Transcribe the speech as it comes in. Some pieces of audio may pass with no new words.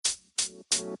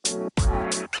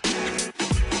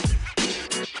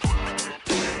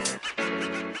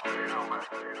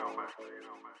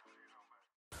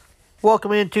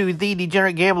Welcome into The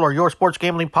Degenerate Gambler, your sports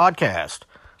gambling podcast.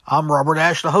 I'm Robert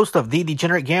Ash, the host of The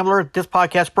Degenerate Gambler. This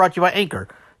podcast brought to you by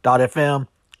Anchor.fm,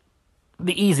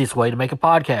 the easiest way to make a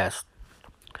podcast.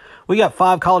 We got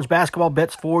 5 college basketball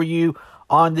bets for you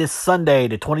on this Sunday,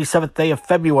 the 27th day of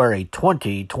February,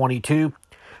 2022.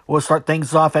 We'll start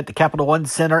things off at the Capital One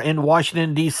Center in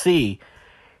Washington, D.C.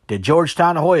 The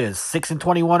Georgetown Hoyas,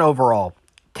 6-21 overall,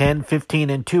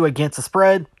 10-15-2 against the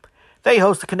spread. They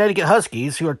host the Connecticut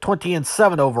Huskies, who are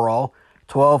 20-7 overall,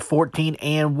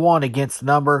 12-14-1 against the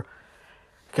number.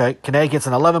 Okay, Connecticut's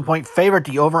an 11-point favorite.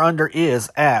 The over-under is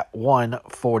at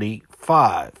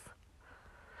 145.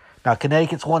 Now,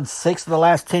 Connecticut's won 6 of the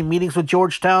last 10 meetings with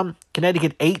Georgetown.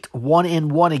 Connecticut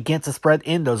 8-1-1 against the spread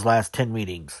in those last 10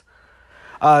 meetings.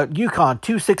 UConn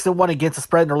 2-6-1 against the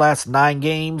spread in their last 9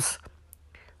 games.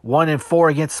 1-4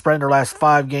 against the spread in their last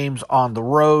 5 games on the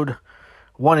road.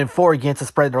 1-4 against the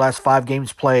spread in their last 5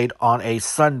 games played on a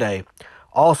Sunday.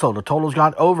 Also, the total's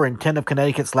gone over in 10 of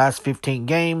Connecticut's last 15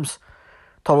 games.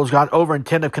 Total's gone over in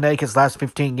 10 of Connecticut's last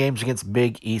 15 games against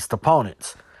Big East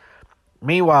opponents.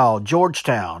 Meanwhile,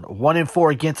 Georgetown,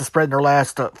 1-4 against the spread in their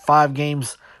last 5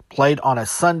 games played on a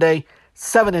Sunday.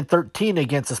 7-13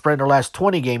 against the spread in their last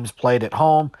 20 games played at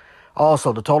home.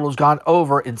 Also, the total's gone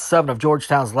over in 7 of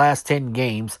Georgetown's last 10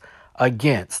 games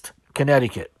against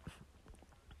Connecticut.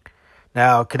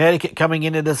 Now, Connecticut coming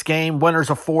into this game,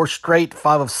 winners of 4 straight,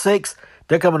 5 of 6.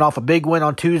 They're coming off a big win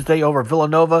on Tuesday over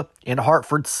Villanova in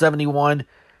Hartford,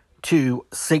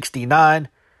 71-69.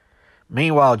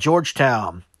 Meanwhile,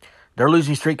 Georgetown, their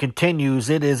losing streak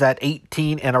continues. It is at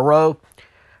 18 in a row.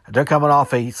 They're coming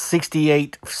off a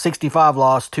 68-65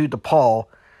 loss to DePaul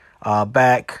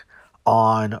back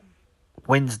on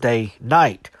Wednesday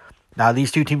night. Now,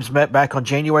 these two teams met back on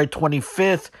January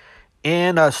 25th.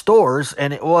 In Stores,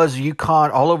 and it was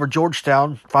UConn all over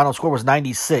Georgetown. Final score was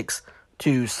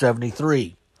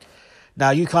 96-73.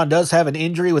 Now, UConn does have an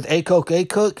injury with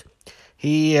Akok.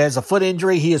 He has a foot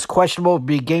injury. He is questionable. It'll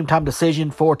be a game-time decision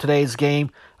for today's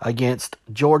game against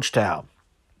Georgetown.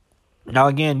 Now,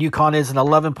 again, UConn is an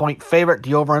 11-point favorite.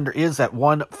 The over-under is at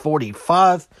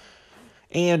 145.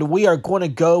 And we are going to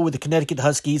go with the Connecticut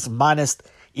Huskies minus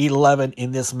 11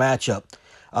 in this matchup.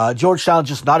 Georgetown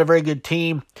just not a very good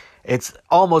team. It's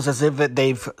almost as if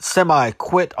they've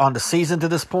semi-quit on the season to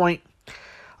this point.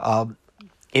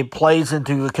 It plays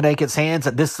into Connecticut's hands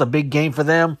that this is a big game for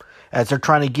them as they're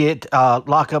trying to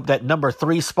lock up that number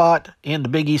 3 spot in the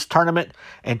Big East tournament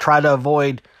and try to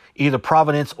avoid either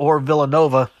Providence or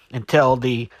Villanova until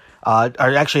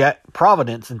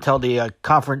Providence until the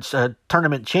conference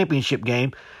tournament championship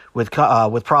game with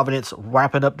Providence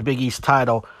wrapping up the Big East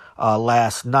title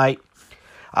last night.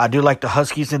 I do like the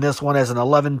Huskies in this one as an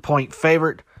 11-point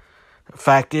favorite. The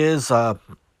fact is,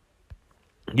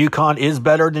 UConn is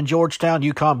better than Georgetown.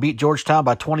 UConn beat Georgetown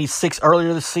by 26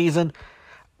 earlier this season.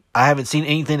 I haven't seen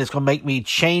anything that's going to make me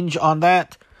change on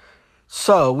that.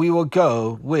 So we will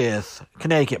go with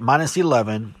Connecticut minus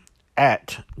 11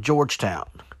 at Georgetown.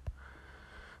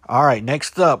 All right,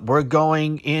 next up, we're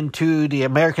going into the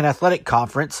American Athletic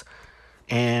Conference,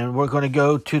 and we're going to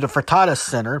go to the Fertitta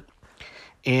Center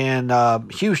in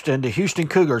Houston. The Houston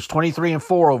Cougars,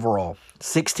 23-4 overall,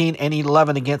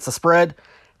 16-11 against the spread.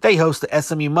 They host the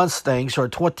SMU Mustangs, who are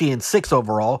 20-6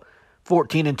 overall,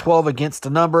 14-12 against the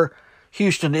number.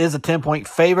 Houston is a 10-point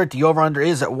favorite. The over-under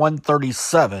is at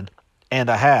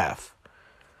 137.5.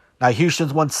 Now,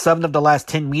 Houston's won 7 of the last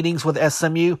 10 meetings with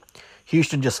SMU.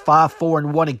 Houston just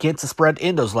 5-4-1 against the spread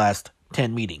in those last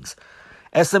 10 meetings.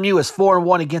 SMU is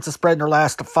 4-1 against the spread in their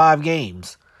last 5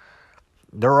 games.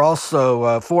 They're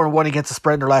also 4-1 against the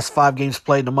spread in their last 5 games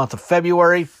played in the month of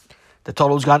February. The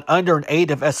total's gone under in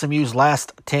 8 of SMU's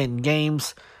last 10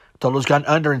 games. Total's gone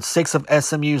under in 6 of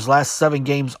SMU's last 7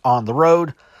 games on the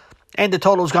road. And the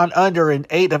total's gone under in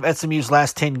 8 of SMU's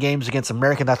last 10 games against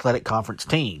American Athletic Conference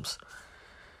teams.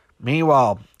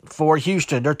 Meanwhile, for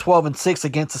Houston, they're 12-6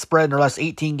 against the spread in their last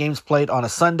 18 games played on a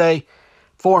Sunday.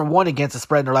 4-1 against the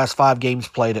spread in their last 5 games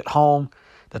played at home.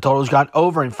 The total's gone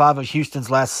over in 5 of Houston's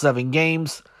last 7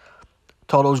 games.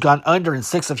 Total's gone under in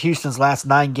 6 of Houston's last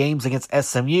 9 games against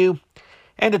SMU.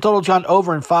 And the total's gone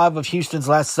over in 5 of Houston's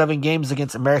last 7 games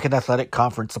against American Athletic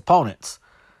Conference opponents.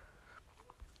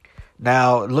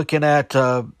 Now, looking at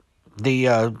the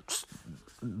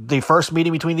first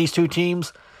meeting between these two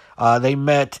teams, they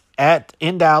met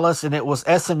in Dallas, and it was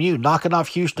SMU knocking off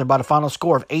Houston by the final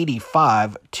score of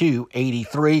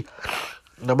 85-83.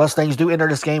 The Mustangs do enter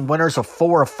this game winners of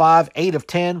 4 of 5, 8 of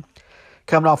 10.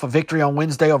 coming off a victory on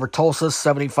Wednesday over Tulsa,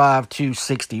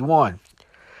 75-61.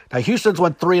 Now, Houston's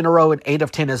won 3 in a row and 8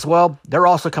 of 10 as well. They're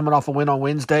also coming off a win on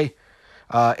Wednesday,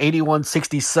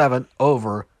 81-67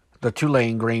 over the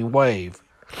Tulane Green Wave.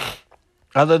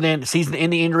 Other than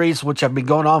season-ending injuries, which have been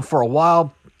going on for a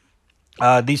while,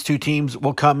 these two teams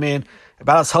will come in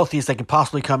about as healthy as they can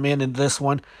possibly come in this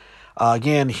one.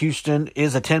 Again, Houston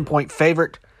is a 10-point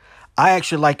favorite. I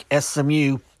actually like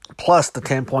SMU plus the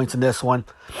 10 points in this one.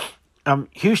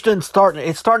 Houston's starting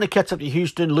to catch up to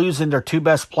Houston, losing their 2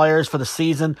 best players for the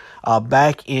season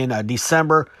back in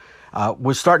December.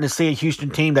 We're starting to see a Houston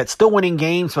team that's still winning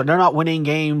games, but they're not winning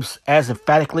games as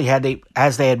emphatically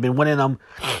as they had been winning them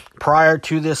prior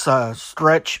to this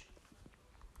stretch.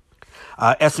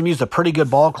 SMU is a pretty good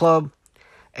ball club,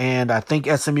 and I think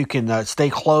SMU can stay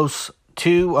close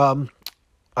to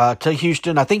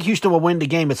Houston. I think Houston will win the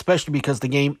game, especially because the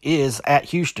game is at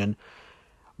Houston.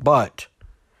 But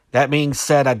that being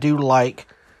said, I do like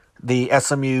the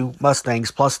SMU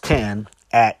Mustangs plus 10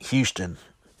 at Houston.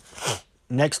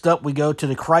 Next up, we go to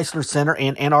the Chrysler Center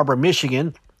in Ann Arbor,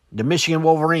 Michigan. The Michigan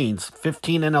Wolverines,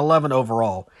 15-11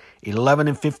 overall,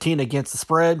 11-15 against the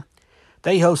spread.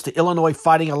 They host the Illinois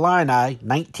Fighting Illini,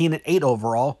 19-8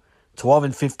 overall,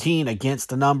 12-15 against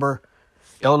the number.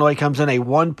 Illinois comes in a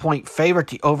 1-point favorite.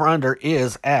 The over-under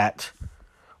is at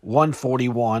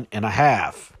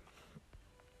 141.5.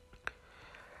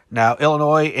 Now,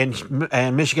 Illinois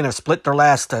and Michigan have split their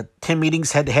last 10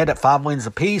 meetings head-to-head at 5 wins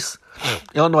apiece.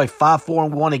 Illinois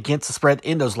 5-4-1 against the spread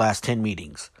in those last 10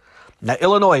 meetings. Now,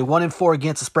 Illinois 1-4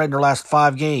 against the spread in their last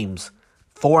 5 games.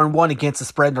 4-1 against the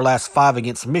spread in their last 5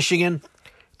 against Michigan.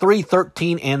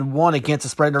 3-13-1 against the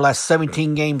spread in their last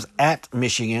 17 games at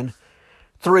Michigan.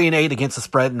 3-8 against the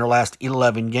spread in their last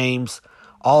 11 games.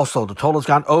 Also, the total's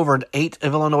gone over in 8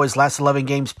 of Illinois' last 11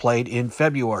 games played in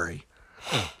February.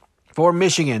 For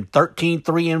Michigan,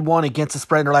 13-3-1 against the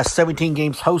spread in their last 17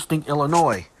 games hosting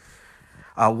Illinois.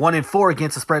 1-4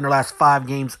 against the spread in their last 5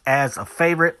 games as a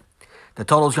favorite. The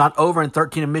total's gone over in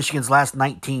 13 of Michigan's last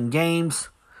 19 games.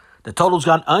 The total's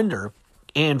gone under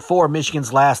in 4 of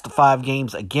Michigan's last 5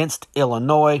 games against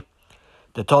Illinois.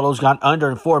 The total's gone under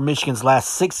in 4 of Michigan's last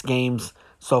 6 games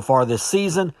so far this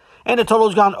season. And the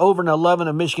total's gone over in 11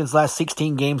 of Michigan's last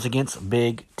 16 games against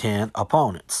Big Ten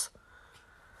opponents.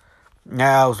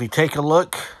 Now, as we take a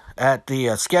look at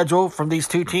the schedule from these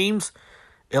two teams,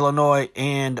 Illinois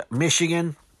and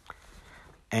Michigan,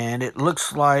 and it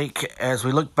looks like, as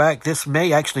we look back, this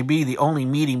may actually be the only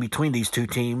meeting between these two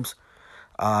teams.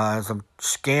 As I'm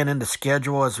scanning the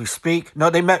schedule as we speak.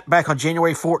 No, they met back on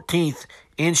January 14th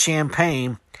in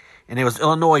Champaign, and it was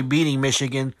Illinois beating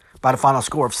Michigan by the final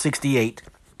score of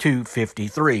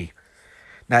 68-53.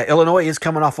 Now, Illinois is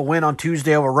coming off a win on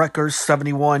Tuesday over Rutgers,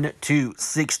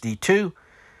 71-62.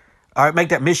 All right, make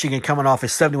that Michigan coming off a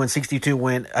 71-62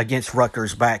 win against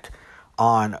Rutgers back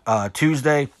on on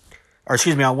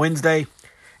Wednesday.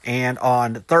 And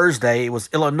on Thursday, it was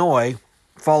Illinois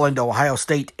falling to Ohio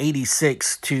State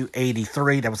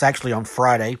 86-83. That was actually on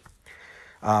Friday.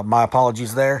 My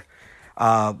apologies there.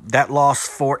 That loss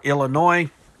for Illinois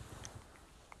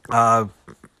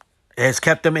has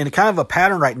kept them in kind of a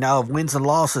pattern right now of wins and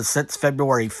losses since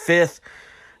February 5th.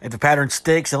 If the pattern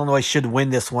sticks, Illinois should win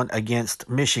this one against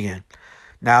Michigan.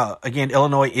 Now, again,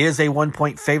 Illinois is a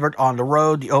 1-point favorite on the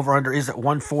road. The over-under is at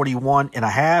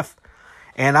 141.5.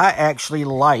 And I actually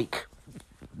like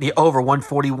the over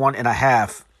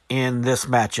 141.5 in this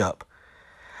matchup.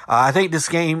 I think this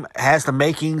game has the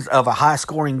makings of a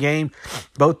high-scoring game.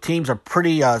 Both teams are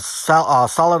pretty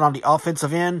solid on the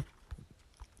offensive end,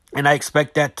 and I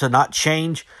expect that to not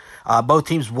change. Both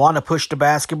teams want to push the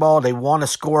basketball. They want to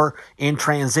score in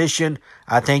transition.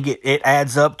 I think it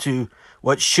adds up to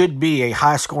what should be a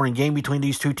high-scoring game between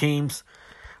these two teams.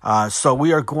 So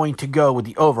we are going to go with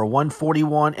the over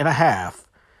 141.5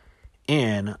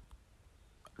 in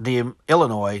the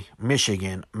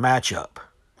Illinois-Michigan matchup.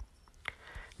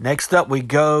 Next up, we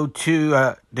go to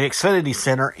the Xfinity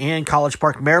Center in College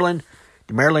Park, Maryland.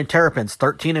 The Maryland Terrapins,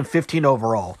 13-15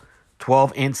 overall,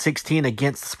 12-16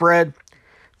 against the spread.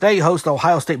 They host the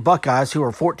Ohio State Buckeyes, who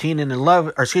are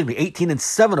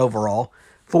 18-7 overall,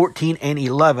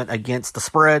 14-11 against the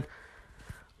spread.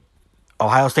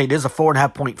 Ohio State is a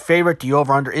 4.5-point favorite. The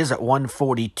over-under is at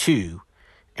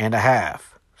 142.5.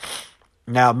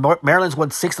 Now, Maryland's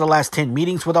won 6 of the last 10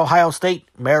 meetings with Ohio State.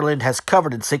 Maryland has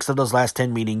covered in 6 of those last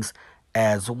 10 meetings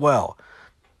as well.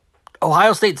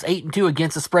 Ohio State's 8-2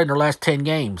 against the spread in their last 10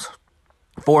 games.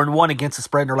 4-1 against the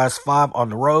spread in their last 5 on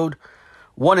the road.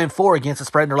 1-4 against the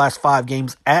spread in their last 5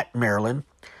 games at Maryland.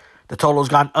 The total has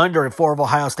gone under in 4 of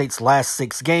Ohio State's last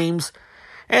 6 games.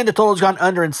 And the total's gone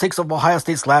under in 6 of Ohio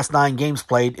State's last 9 games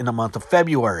played in the month of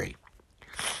February.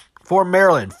 For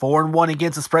Maryland, 4-1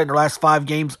 against the spread in their last 5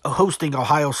 games hosting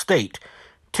Ohio State.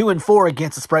 2-4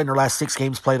 against the spread in their last 6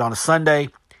 games played on a Sunday.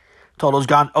 Total's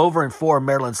gone over in 4 of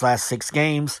Maryland's last 6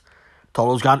 games.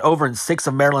 Total's gone over in 6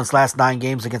 of Maryland's last 9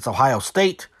 games against Ohio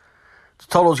State. The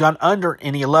total's gone under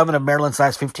in the 11 of Maryland's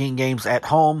last 15 games at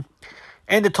home.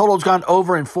 And the total's gone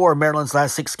over in 4 of Maryland's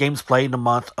last 6 games played in the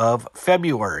month of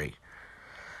February.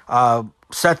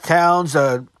 Seth Towns,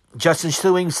 Justin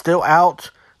Sewing still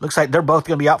out. Looks like they're both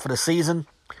going to be out for the season.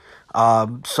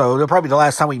 So they're probably the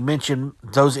last time we mention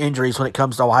those injuries when it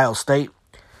comes to Ohio State.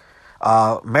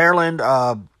 Maryland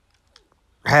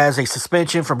has a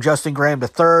suspension from Justin Graham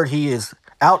III. He is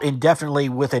out indefinitely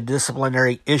with a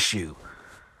disciplinary issue.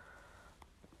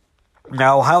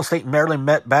 Now, Ohio State and Maryland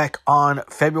met back on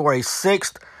February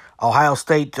 6th. Ohio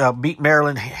State beat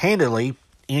Maryland handily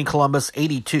in Columbus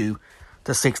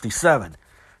 82-67.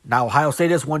 Now, Ohio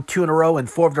State has won 2 in a row in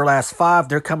 4 of their last 5.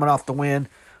 They're coming off the win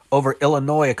over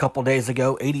Illinois a couple days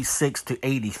ago,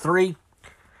 86-83.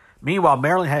 Meanwhile,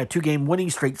 Maryland had a 2-game winning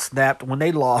streak snapped when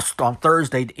they lost on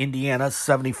Thursday to Indiana,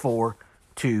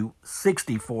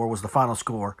 74-64 was the final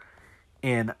score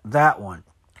in that one.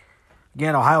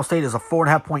 Again, Ohio State is a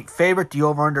 4.5-point favorite. The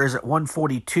over-under is at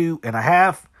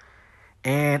 142.5.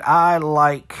 And I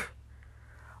like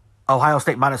Ohio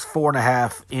State minus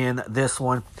 4.5 in this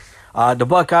one. The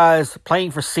Buckeyes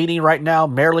playing for seeding right now.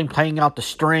 Maryland playing out the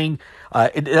string.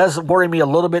 It does worry me a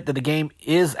little bit that the game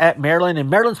is at Maryland, and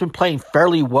Maryland's been playing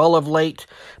fairly well of late,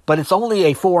 but it's only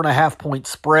a 4.5-point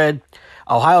spread.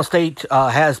 Ohio State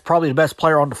has probably the best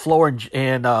player on the floor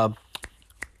in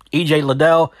E.J.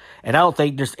 Liddell, and I don't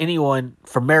think there's anyone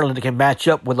from Maryland that can match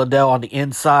up with Liddell on the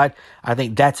inside. I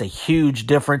think that's a huge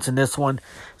difference in this one.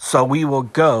 So we will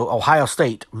go Ohio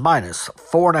State minus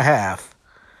 4.5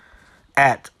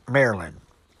 at Maryland.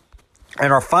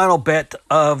 And our final bet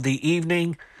of the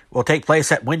evening will take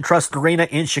place at Wintrust Arena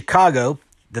in Chicago.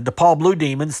 The DePaul Blue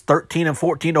Demons,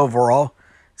 13-14 overall,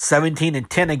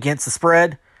 17-10 against the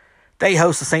spread. They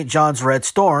host the St. John's Red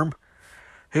Storm,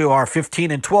 who are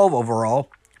 15-12 overall,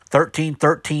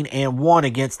 13-13-1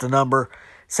 against the number.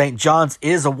 St. John's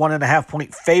is a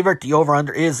 1.5-point favorite. The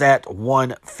over-under is at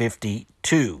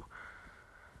 152.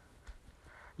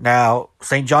 Now,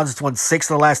 St. John's has won 6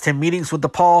 of the last 10 meetings with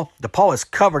DePaul. DePaul is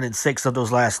covered in 6 of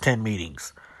those last 10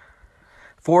 meetings.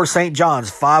 For St.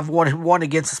 John's, 5-1-1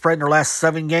 against the spread in their last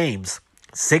 7 games.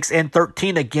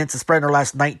 6-13 against the spread in their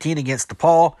last 19 against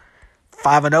DePaul.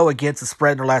 5-0 against the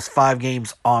spread in their last 5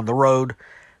 games on the road.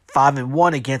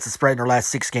 5-1 against the spread in their last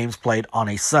 6 games played on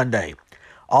a Sunday.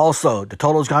 Also, the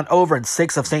total's gone over in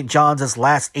 6 of St. John's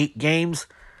last 8 games.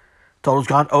 Total's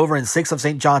gone over in 6 of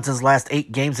St. John's last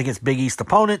 8 games against Big East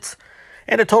opponents.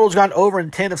 And the total's gone over in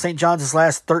 10 of St. John's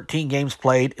last 13 games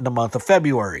played in the month of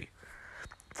February.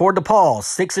 For DePaul,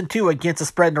 6-2 against the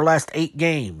spread in their last 8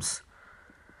 games.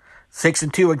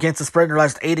 6-2 against the spread in their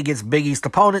last 8 against Big East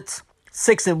opponents.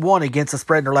 6-1 against the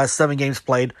spread in their last 7 games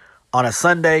played on a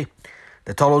Sunday.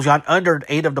 The total's gone under in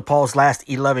 8 of DePaul's last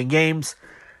 11 games.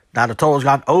 Now the total's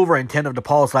gone over in 10 of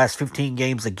DePaul's last 15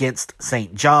 games against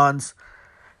St. John's.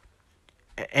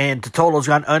 And the total's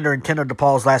gone under in 10 of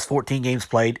DePaul's last 14 games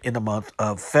played in the month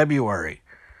of February.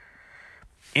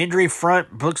 Injury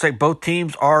front, looks like both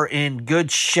teams are in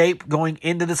good shape going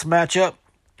into this matchup.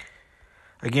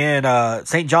 Again,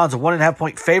 St. John's a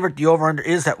 1.5-point favorite. The over-under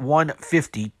is at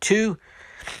 152.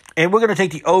 And we're going to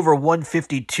take the over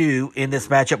 152 in this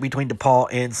matchup between DePaul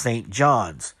and St.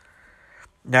 John's.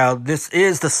 Now, this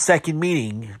is the second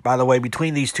meeting, by the way,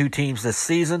 between these two teams this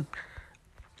season.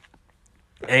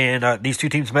 And these two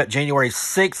teams met January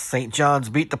 6th. St. John's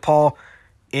beat DePaul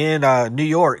in New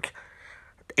York.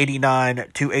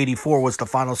 89-84 was the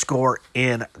final score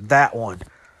in that one.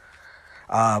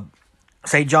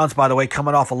 St. John's, by the way,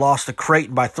 coming off a loss to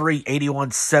Creighton by 3,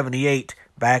 81-78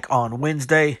 back on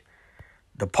Wednesday.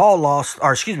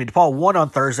 DePaul won on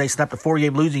Thursday, snapped a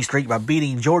 4-game losing streak by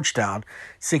beating Georgetown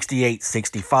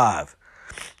 68-65.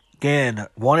 Again,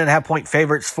 1.5-point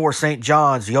favorites for St.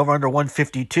 John's, the over-under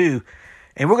 152.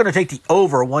 And we're going to take the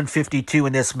over 152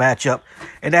 in this matchup.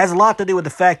 And it has a lot to do with the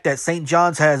fact that St.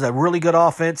 John's has a really good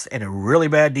offense and a really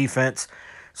bad defense.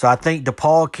 So I think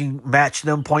DePaul can match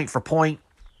them point for point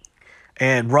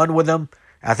and run with them.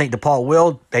 I think DePaul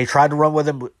will. They tried to run with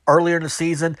them earlier in the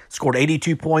season, scored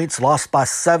 82 points, lost by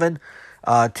 7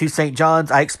 to St.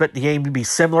 John's. I expect the game to be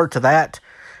similar to that.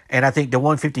 And I think the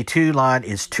 152 line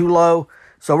is too low.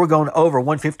 So we're going over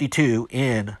 152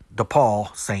 in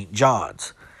DePaul, St.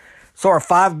 John's. So our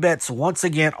 5 bets once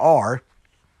again are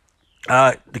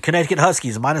the Connecticut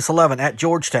Huskies -11 at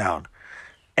Georgetown,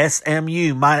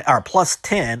 SMU plus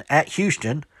 10 at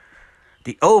Houston.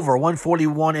 The over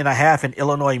 141.5 in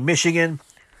Illinois, Michigan.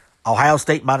 Ohio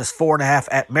State minus 4.5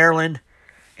 at Maryland.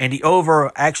 And the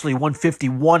over actually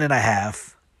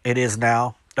 151.5. It is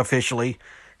now officially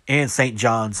in St.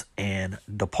 John's and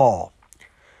DePaul.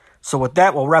 So with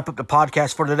that, we'll wrap up the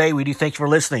podcast for today. We do thanks for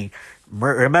listening.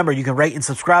 Remember, you can rate and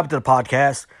subscribe to the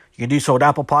podcast. You can do so at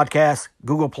Apple Podcasts,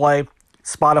 Google Play,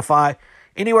 Spotify,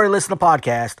 anywhere you listen to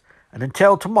podcasts. And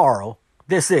until tomorrow,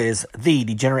 this is The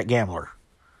Degenerate Gambler.